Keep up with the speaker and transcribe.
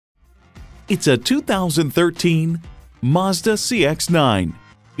It's a 2013 Mazda CX-9.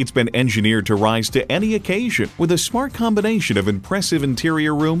 It's been engineered to rise to any occasion with a smart combination of impressive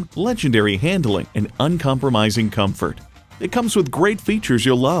interior room, legendary handling, and uncompromising comfort. It comes with great features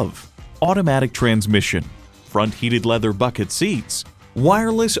you'll love: automatic transmission, front heated leather bucket seats,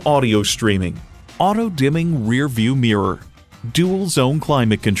 wireless audio streaming, auto-dimming rear view mirror, dual zone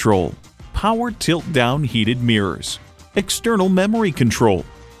climate control, power tilt-down heated mirrors, external memory control,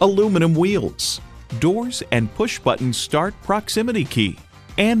 aluminum wheels, doors and push-button start proximity key,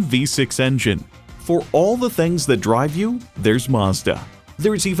 and V6 engine. For all the things that drive you, there's Mazda.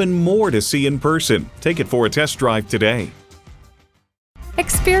 There's even more to see in person. Take it for a test drive today.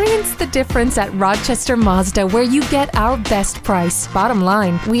 Experience the difference at Rochester Mazda, where you get our best price. Bottom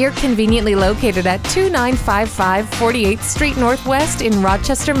line, we are conveniently located at 2955 48th Street Northwest in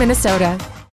Rochester, Minnesota.